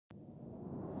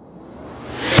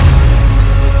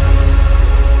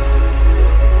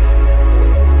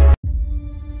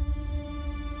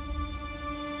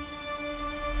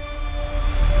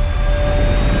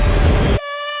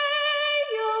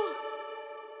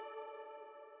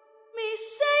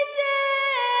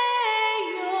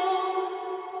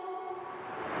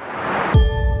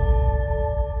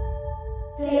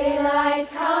Daylight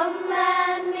come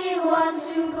and we want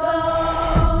to go.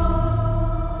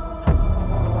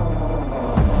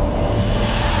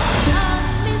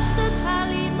 Mr.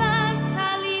 Tallyman,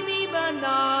 tally me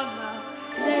banana.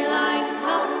 Daylight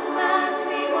come and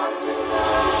we want to go.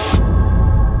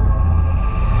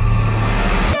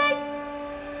 Day,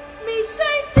 me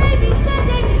say day, me say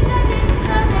day, me say day, me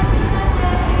say day, me say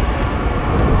day.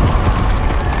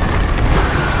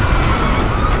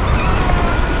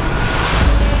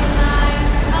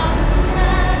 Daylight come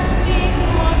and we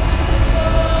want to go.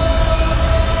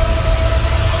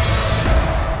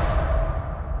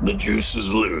 The juice is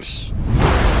loose.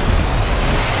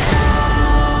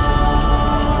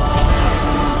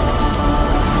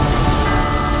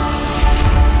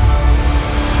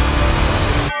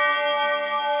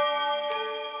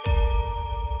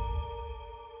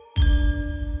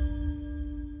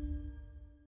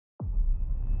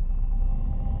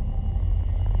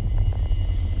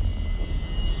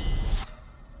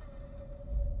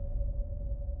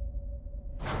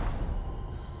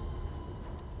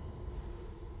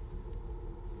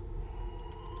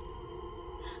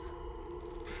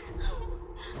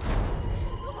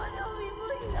 Come on, help me,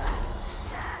 please.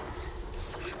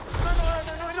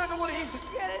 No, please.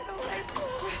 Get it away from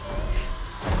me.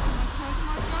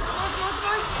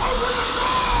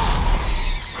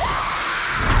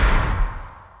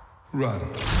 Run.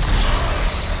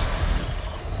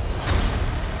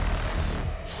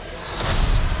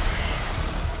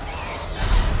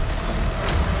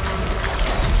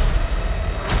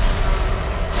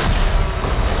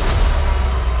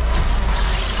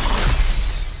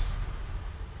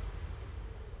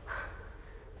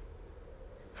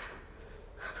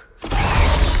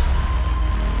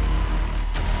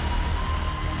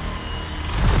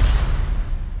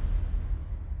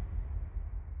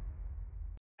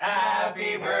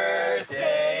 Happy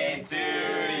birthday to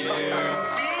you.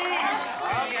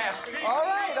 All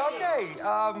right, okay.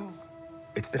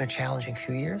 It's been a challenging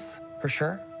few years, for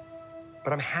sure.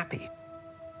 But I'm happy.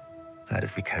 That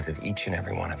is because of each and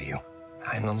every one of you.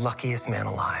 I'm the luckiest man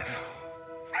alive.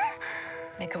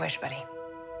 Make a wish, buddy.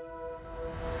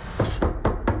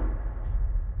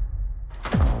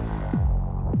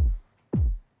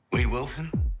 Wade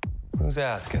Wilson? Who's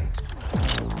asking?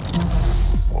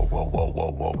 Whoa, whoa, whoa,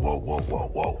 whoa, whoa, whoa, whoa, whoa,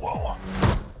 whoa, whoa.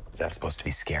 Is that supposed to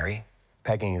be scary?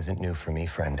 Pegging isn't new for me,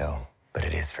 friendo, but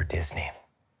it is for Disney.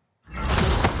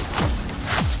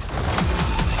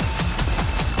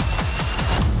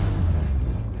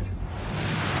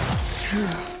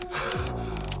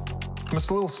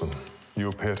 Mr. Wilson, you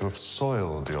appear to have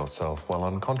soiled yourself while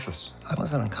unconscious. I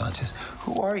wasn't unconscious.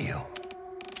 Who are you?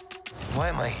 Why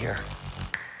am I here?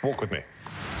 Walk with me.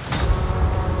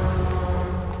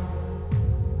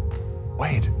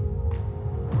 Wait.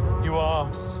 You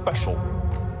are special.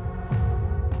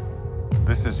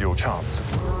 This is your chance.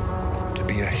 To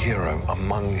be a hero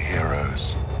among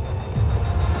heroes.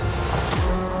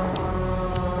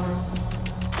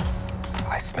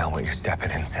 I smell what you're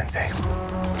stepping in, Sensei.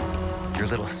 Your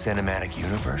little cinematic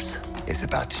universe is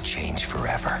about to change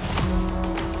forever.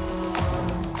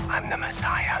 I'm the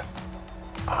Messiah.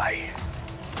 I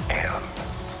am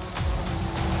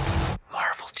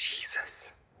Marvel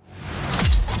Jesus.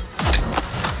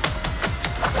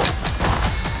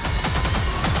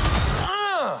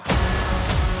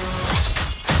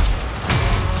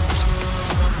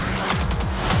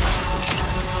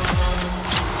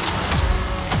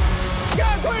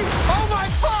 God, please! Oh my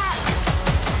fuck!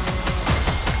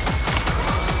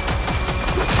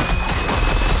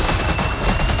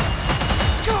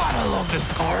 God, I love this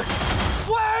part.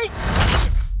 Wait!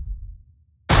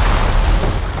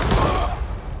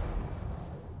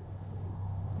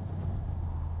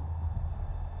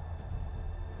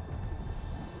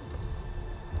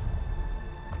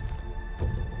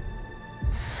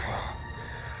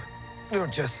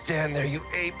 Don't just stand there, you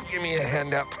ape. Give me a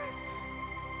hand up.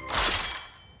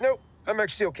 Nope, I'm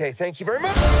actually okay. Thank you very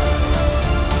much.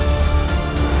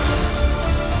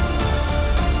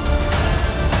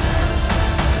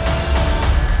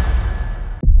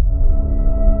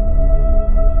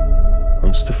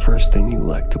 What's the first thing you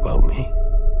liked about me?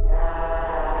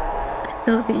 I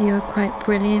thought that you were quite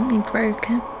brilliantly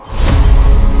broken.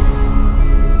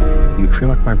 You feel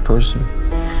like my person.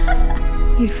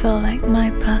 You feel like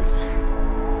my person.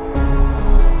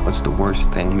 What's the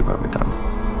worst thing you've ever done?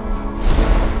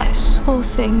 I saw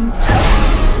things.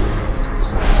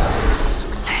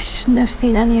 I shouldn't have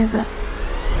seen any of it.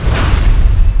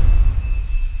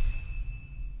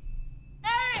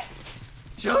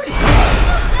 Julie!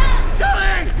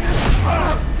 Julie!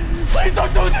 Please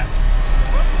don't do this!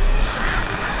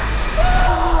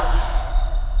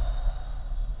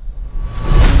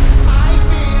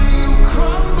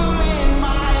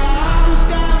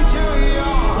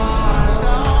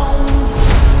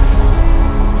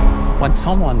 When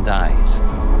someone dies,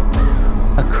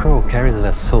 a crow carries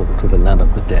their soul to the land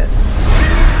of the dead.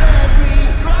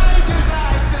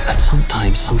 But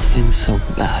sometimes something so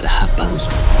bad happens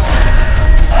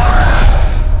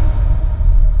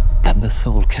that the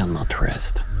soul cannot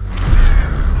rest.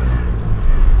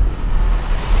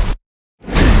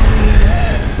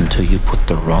 Until you put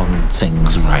the wrong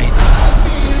things right.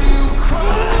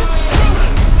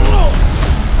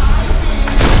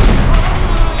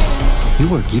 You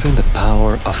were given the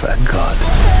power of a god.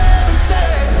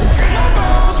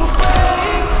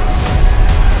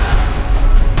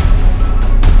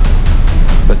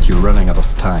 But you're running out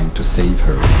of time to save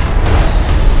her.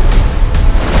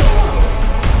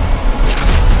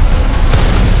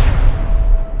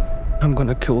 I'm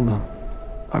gonna kill them.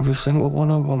 Every single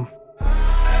one of them.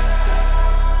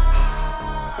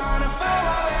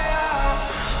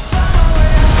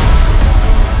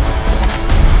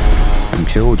 And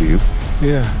killed you.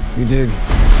 Yeah, you did.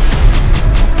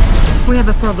 We have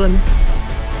a problem.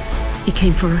 He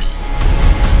came for us.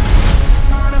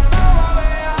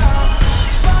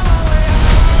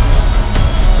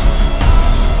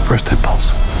 First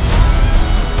impulse.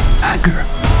 Anger.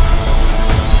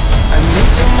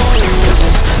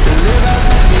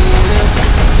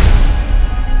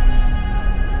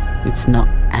 It's not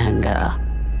anger.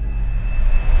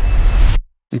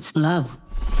 It's love.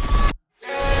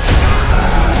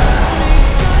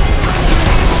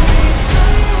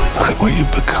 Look at what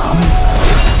you've become.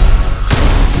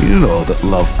 You know that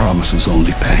love promises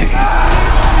only pain.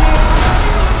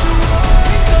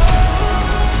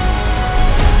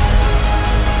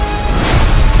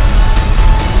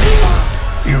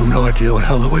 You have no idea what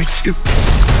hell awaits you.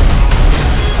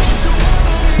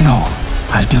 No,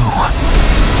 I do.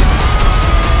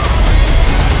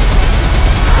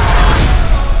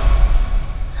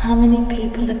 How many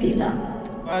people have you loved?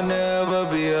 I'll never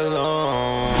be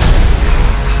alone.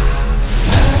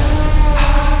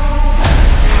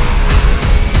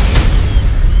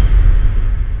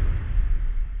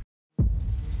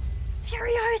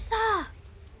 Furiosa!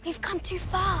 We've come too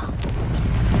far.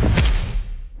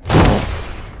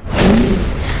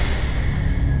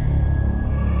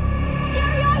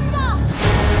 Furiosa!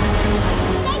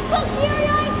 They took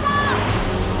Furiosa!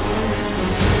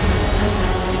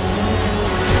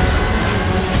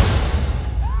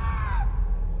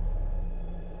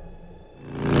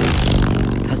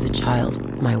 As a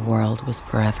child, my world was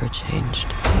forever changed.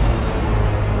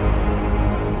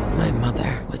 My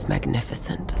mother was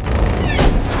magnificent.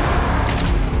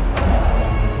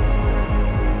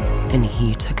 And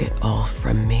he took it all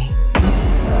from me.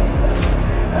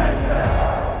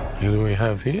 Who do we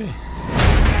have here?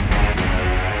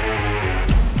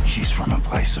 She's from a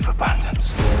place of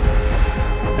abundance.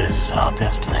 This is our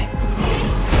destiny.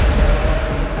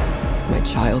 My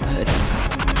childhood,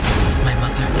 my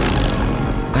mother,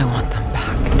 I want them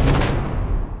back.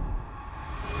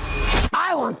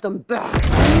 I want them back!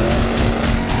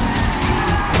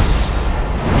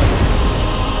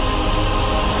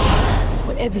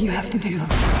 Whatever you have to do,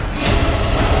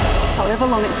 however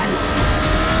long it takes,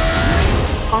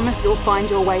 promise you'll find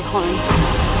your way home.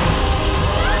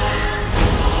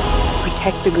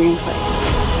 Protect the green place.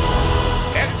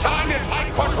 It's time to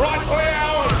take what's rightfully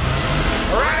ours.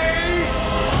 Ready?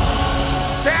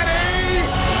 Steady?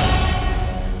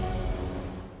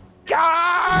 Go!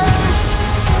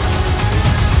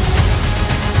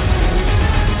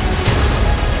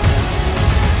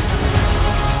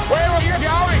 Where are you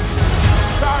going?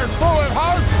 So full of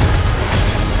hope.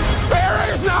 There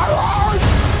is no hope.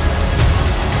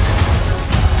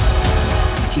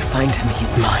 If you find him,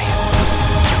 he's mine.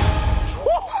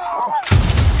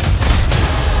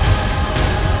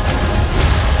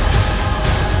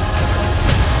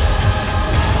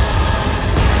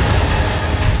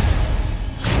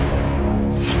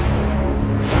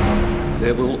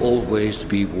 There will always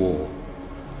be war,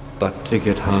 but to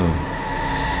get home,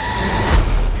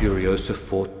 Furiosa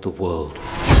fought the world.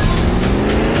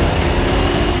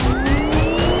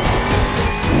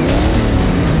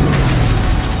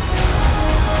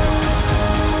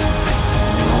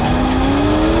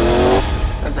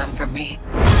 Remember me.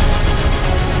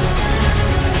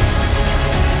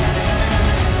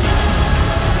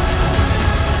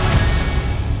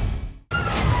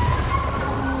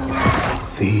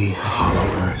 The Hollow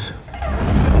Earth.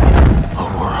 A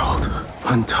world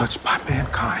untouched by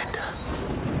mankind.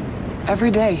 Every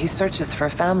day he searches for a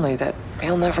family that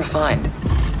he'll never find.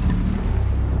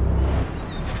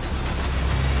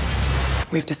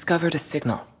 We've discovered a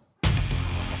signal.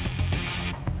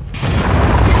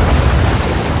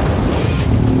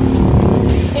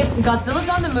 If Godzilla's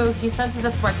on the move, he senses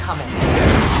a threat coming.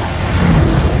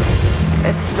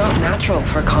 It's not natural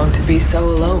for Kong to be so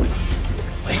alone.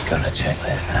 We're gonna check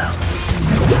this out.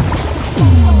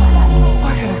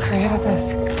 What could have created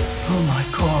this? Oh my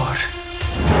God.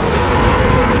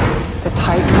 The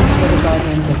Titans were the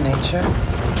guardians of nature,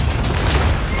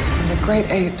 and the great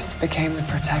apes became the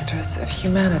protectors of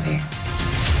humanity.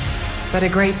 But a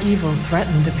great evil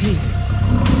threatened the peace.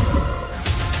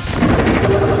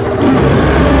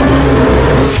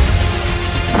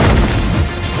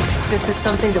 This is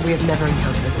something that we have never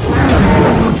encountered.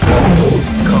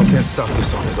 Kong can't stop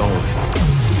this on his own.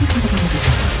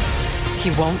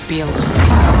 He won't be alone.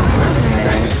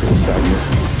 That's a suicide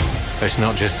mission. It's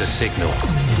not just a signal.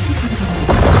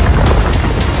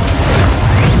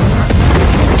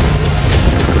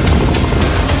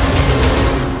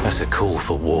 That's a call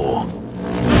for war.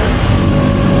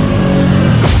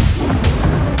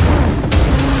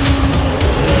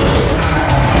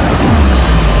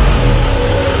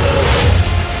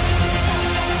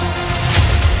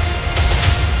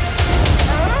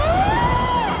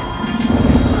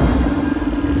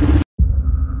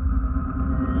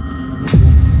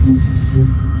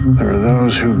 There are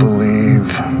those who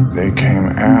believe they came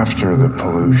after the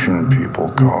pollution people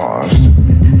caused.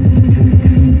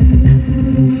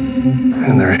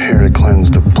 And they're here to cleanse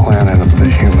the planet of the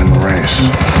human race.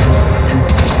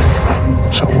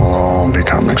 So we'll all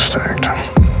become extinct.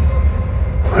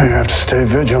 We have to stay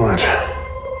vigilant.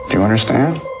 Do you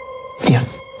understand? Yeah.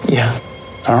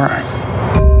 All right.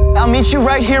 I'll meet you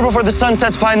right here before the sun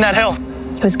sets behind that hill.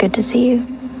 It was good to see you.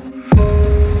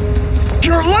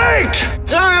 You're late!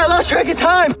 Sorry, I lost track of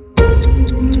time.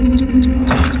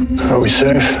 Are we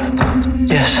safe?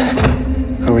 Yes.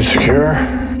 Are we secure?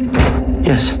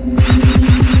 Yes.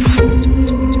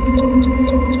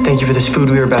 Thank you for this food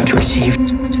we are about to receive.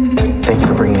 Thank you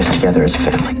for bringing us together as a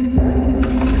family.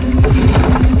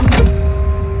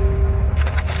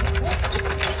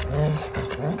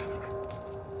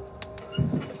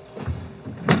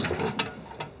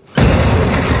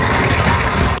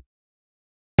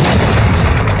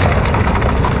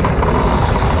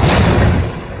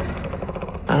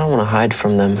 I don't want to hide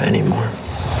from them anymore.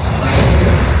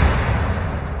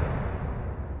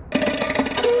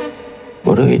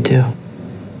 What do we do?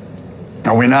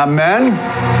 Are we not men?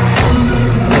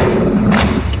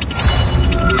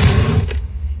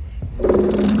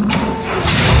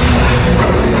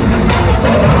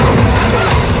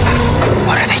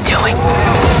 What are they doing?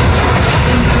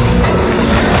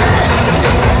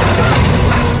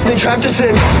 They trapped us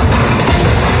in.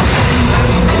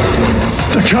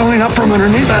 They're coming up from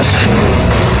underneath us.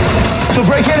 They'll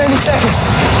break in any second.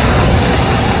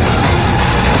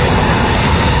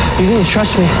 You need to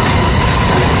trust me.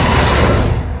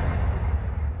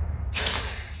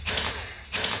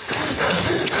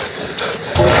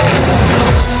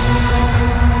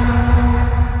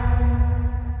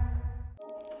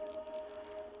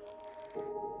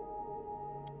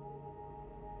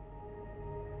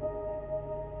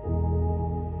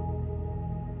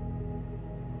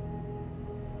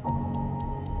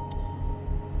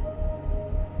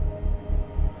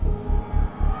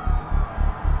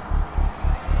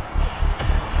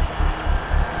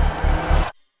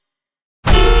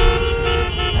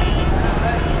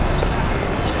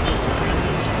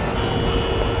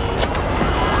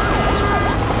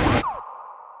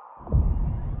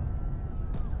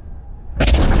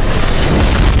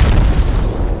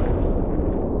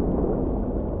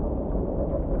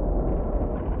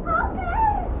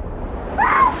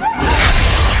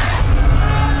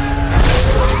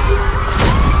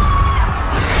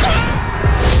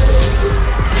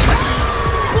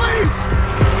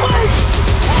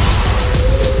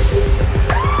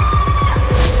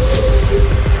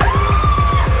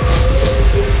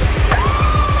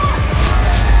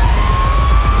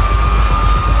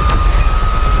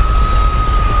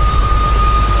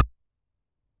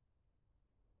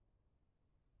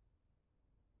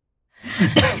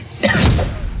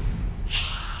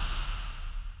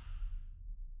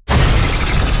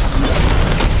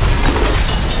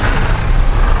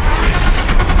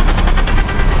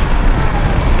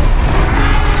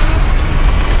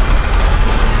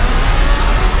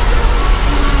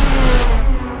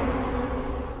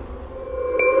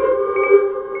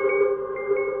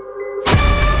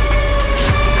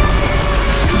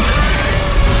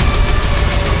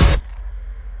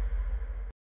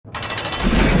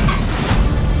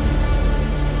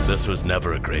 This was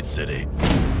never a great city,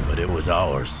 but it was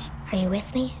ours. Are you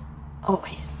with me?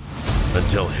 Always.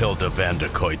 Until Hilda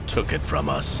Vanderkoy took it from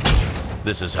us.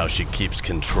 This is how she keeps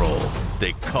control.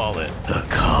 They call it the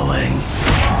calling.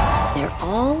 They're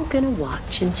all gonna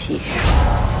watch and cheer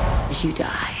as you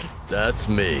die. That's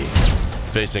me,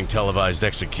 facing televised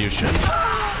execution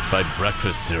by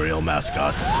breakfast cereal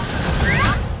mascots.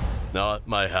 Not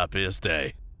my happiest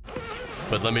day.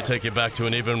 But let me take you back to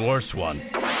an even worse one.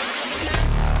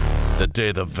 The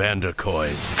day the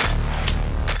Vanderkoys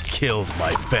killed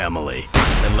my family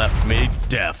and left me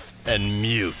deaf and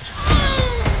mute.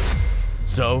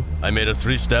 So, I made a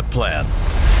 3-step plan.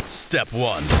 Step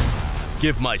 1,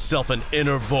 give myself an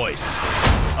inner voice.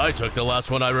 I took the last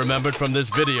one I remembered from this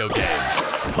video game.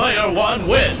 Player 1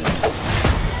 wins!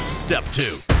 Step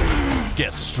 2,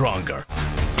 get stronger.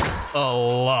 A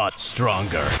lot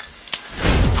stronger.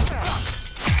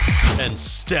 And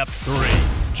step 3,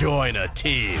 join a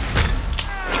team.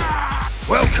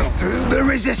 Welcome to the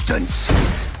Resistance!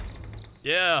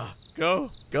 Yeah, go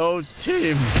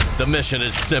team. The mission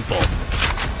is simple.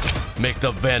 Make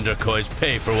the Vanderkoys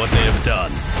pay for what they have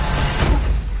done.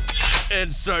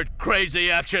 Insert crazy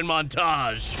action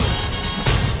montage.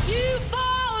 You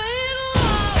fall in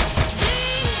love,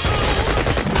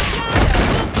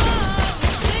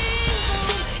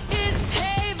 sing is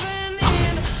caving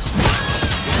in.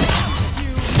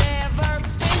 You've never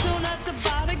been so nuts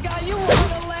about a guy you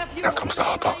wanna laugh. Here comes the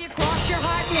hopper. You cross your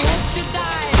heart and hope to die.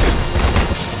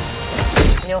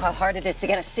 You know how hard it is to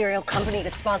get a cereal company to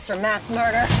sponsor mass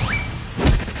murder?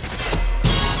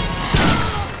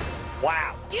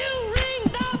 Wow. You ring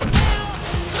the bell.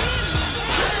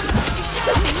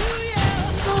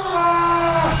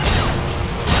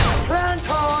 Plan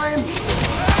time!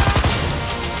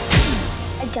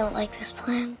 I don't like this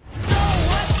plan.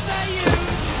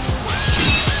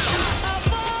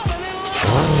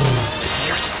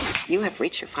 You have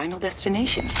reached your final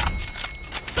destination.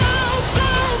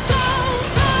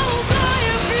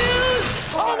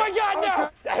 Oh my God, no!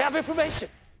 I have information.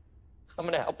 I'm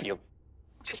gonna help you.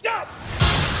 Stop!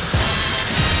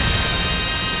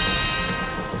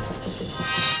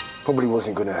 Probably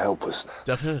wasn't gonna help us.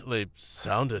 Definitely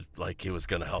sounded like he was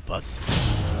gonna help us.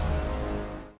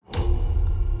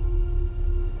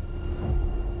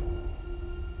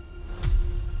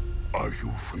 Are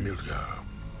you familiar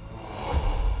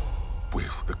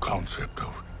with the concept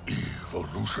of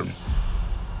evolution?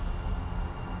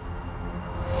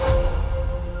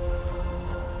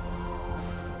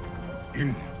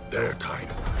 In their time,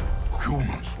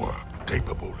 humans were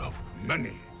capable of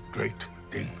many great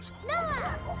things.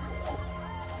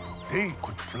 They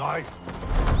could fly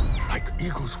like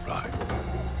eagles fly.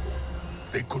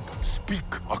 They could speak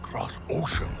across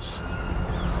oceans.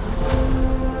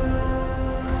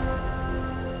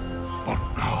 But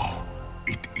now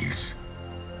it is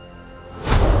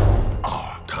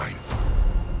our time.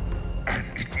 And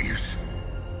it is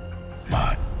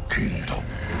my kingdom.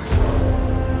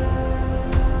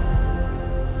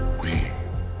 We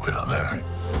will learn.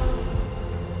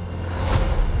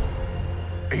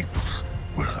 Apes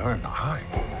will learn. I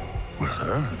will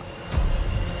learn.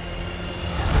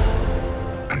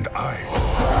 And I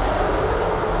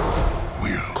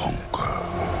will conquer.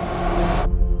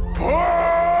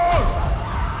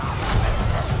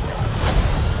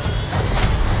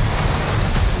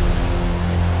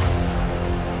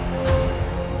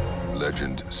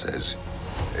 Legend says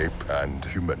ape and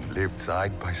human lived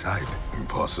side by side.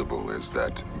 Impossible as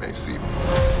that may seem.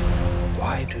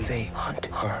 Why do they hunt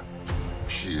her?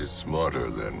 She's smarter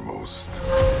than most.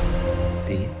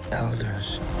 The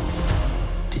elders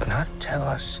did not tell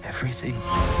us everything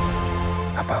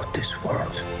about this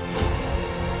world.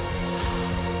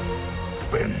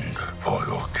 Bend for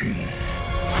your king.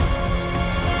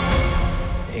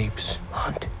 Apes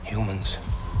hunt humans.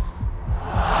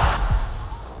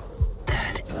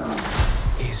 That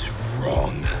is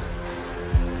wrong.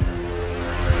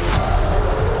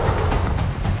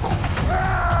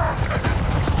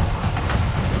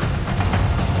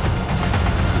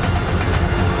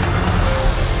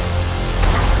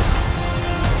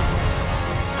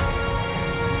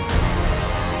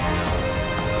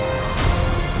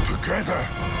 Together,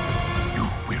 you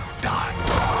will die.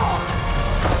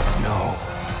 No,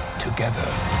 together,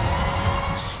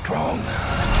 strong.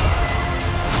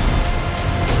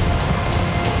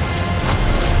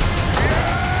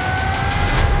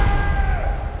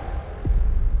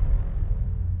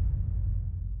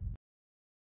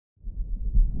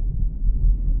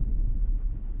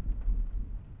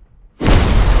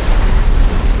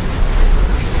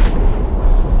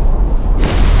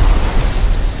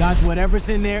 Whatever's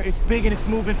in there, it's big and it's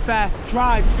moving fast.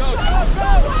 Drive. Go, go, go!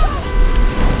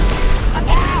 Look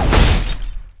out!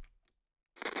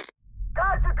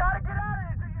 Guys, you gotta get out of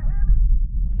here. Do you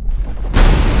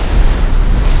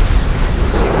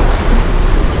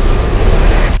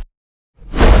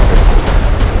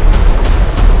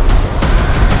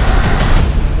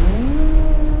hear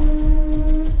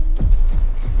me?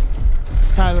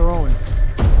 It's Tyler Owens.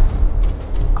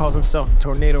 Calls himself the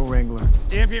Tornado Wrangler.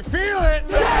 If you feel it,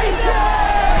 chase it!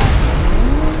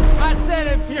 I said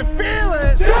if you feel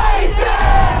it, chase it!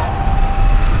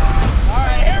 All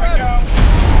right, here we go.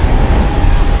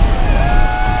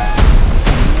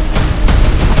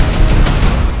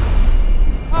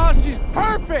 Oh, she's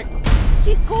perfect!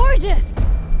 She's gorgeous.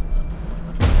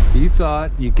 You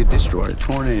thought you could destroy a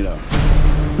tornado.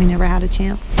 We never had a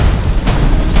chance.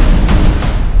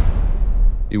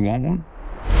 You want one?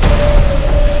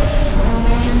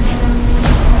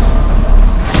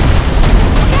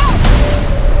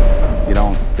 You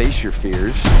don't face your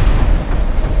fears.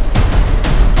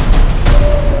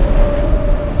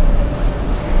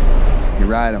 You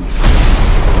ride them.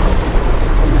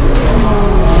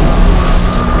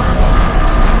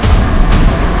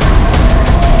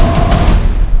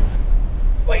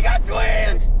 We got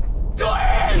twins!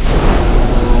 Twins!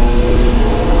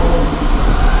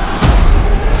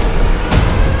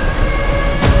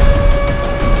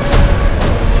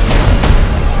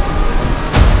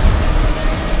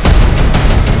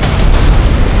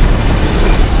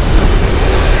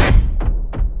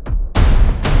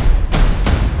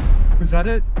 Is that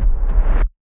it?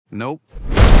 Nope.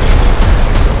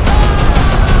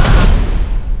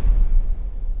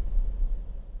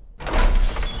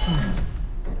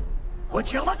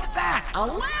 Would you look at that? A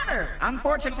ladder!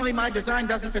 Unfortunately, my design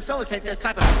doesn't facilitate this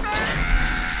type of...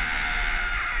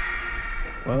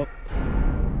 Well,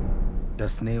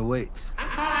 destiny awaits.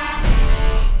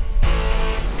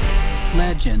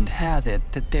 Legend has it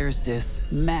that there's this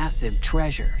massive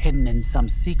treasure hidden in some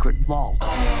secret vault.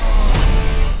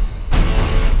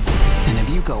 And if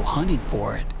you go hunting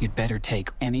for it, you'd better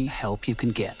take any help you can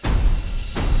get.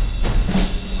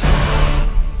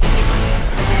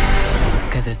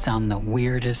 Because it's on the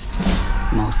weirdest,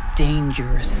 most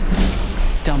dangerous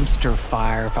dumpster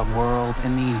fire of a world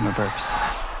in the universe.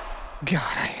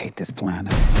 God, I hate this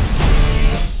planet.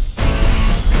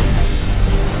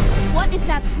 What is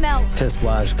that smell? Piss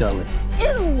wash gullet.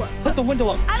 Ew! Put the window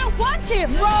up. I don't want to!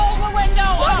 Roll the window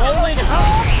up! Roll it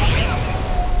up!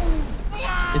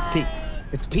 It's pee.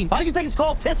 It's pee. Why do you think it's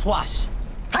called piss wash?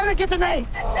 How did it get the name?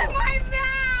 It's in my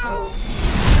mouth!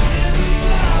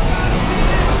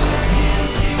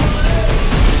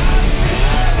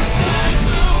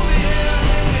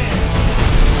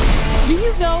 Do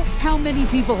you know how many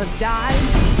people have died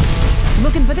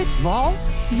looking for this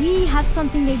vault? We have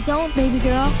something they don't, baby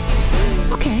girl.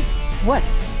 Okay. What?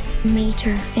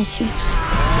 Major issues.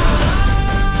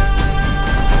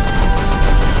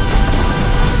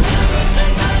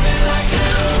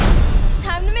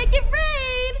 Time to make it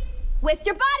rain! With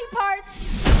your body parts!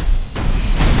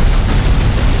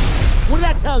 What did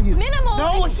I tell you? Minimal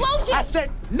no explosions! I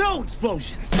said no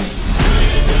explosions!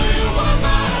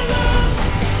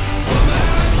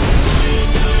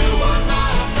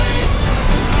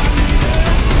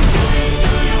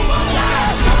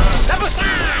 Step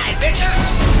aside, bitches!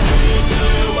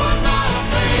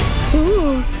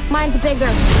 Ooh, mine's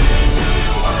bigger.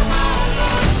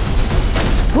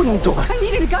 What are you doing? I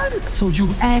needed a gun! So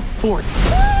you asked for it.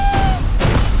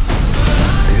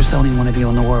 There's only one of you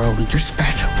in the world, and you're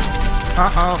special.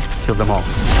 Uh-oh. Kill them all.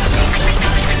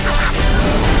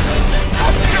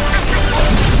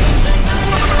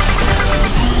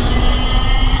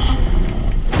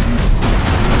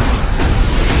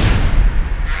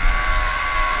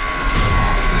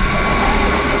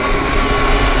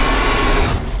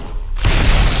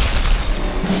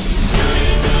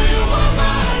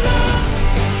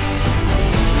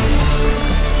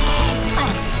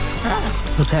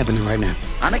 What's happening right now?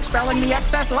 I'm expelling the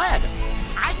excess lead.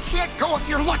 I can't go if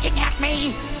you're looking at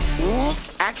me. Ooh,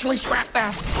 actually, scrap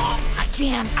that. I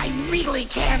can. I really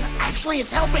can. Actually,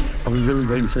 it's helping. Are we really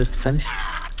waiting for this to finish?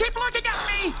 Keep looking at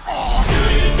me.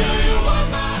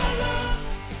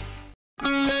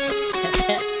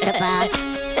 Step up.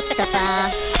 Step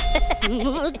up.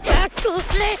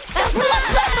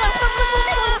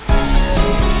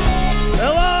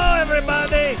 Hello,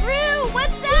 everybody! Rue,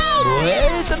 what's up?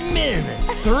 Wait a minute.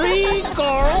 3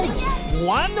 girls,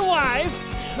 1 wife,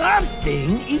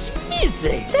 something is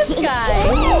missing. This guy.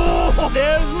 Oh,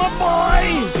 there's my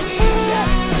boys!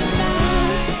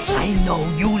 I know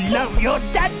you love your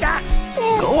dada.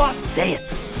 Go on, say it.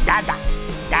 Dada.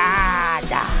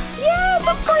 Dada.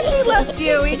 he loves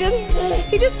you. He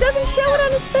just doesn't show it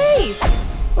on his face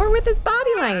or with his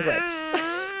body language.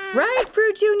 Right,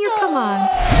 Gru Jr.? Come on.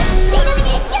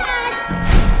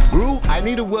 Gru, I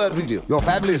need a word with you. Your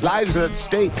family's lives are at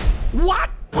stake. What?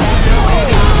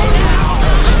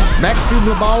 Maxime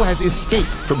Ramal has escaped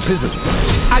from prison.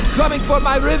 I'm coming for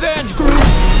my revenge, Gru.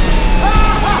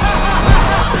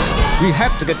 We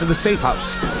have to get to the safe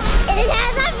house. It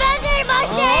has a vending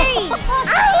machine!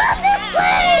 I love this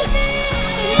place!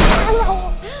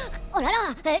 Oh la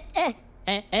la!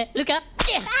 Look up!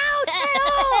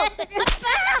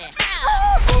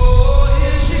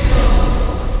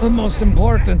 The most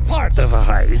important part of a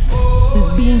heist is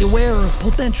being aware of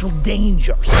potential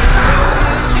dangers.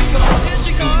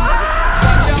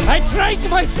 I trained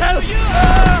myself!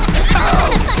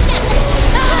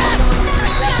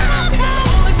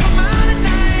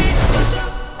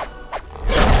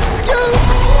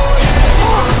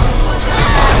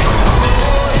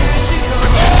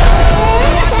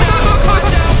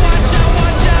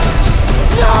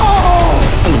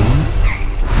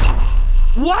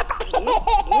 What?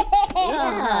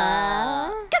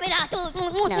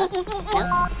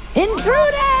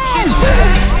 Intruders!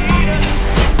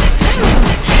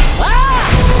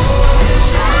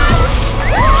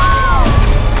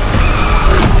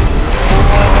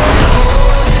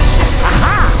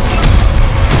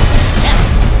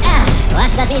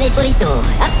 Guardate il burrito.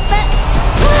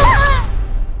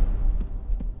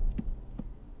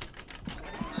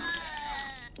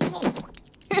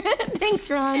 Thanks,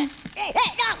 Ron. Hey,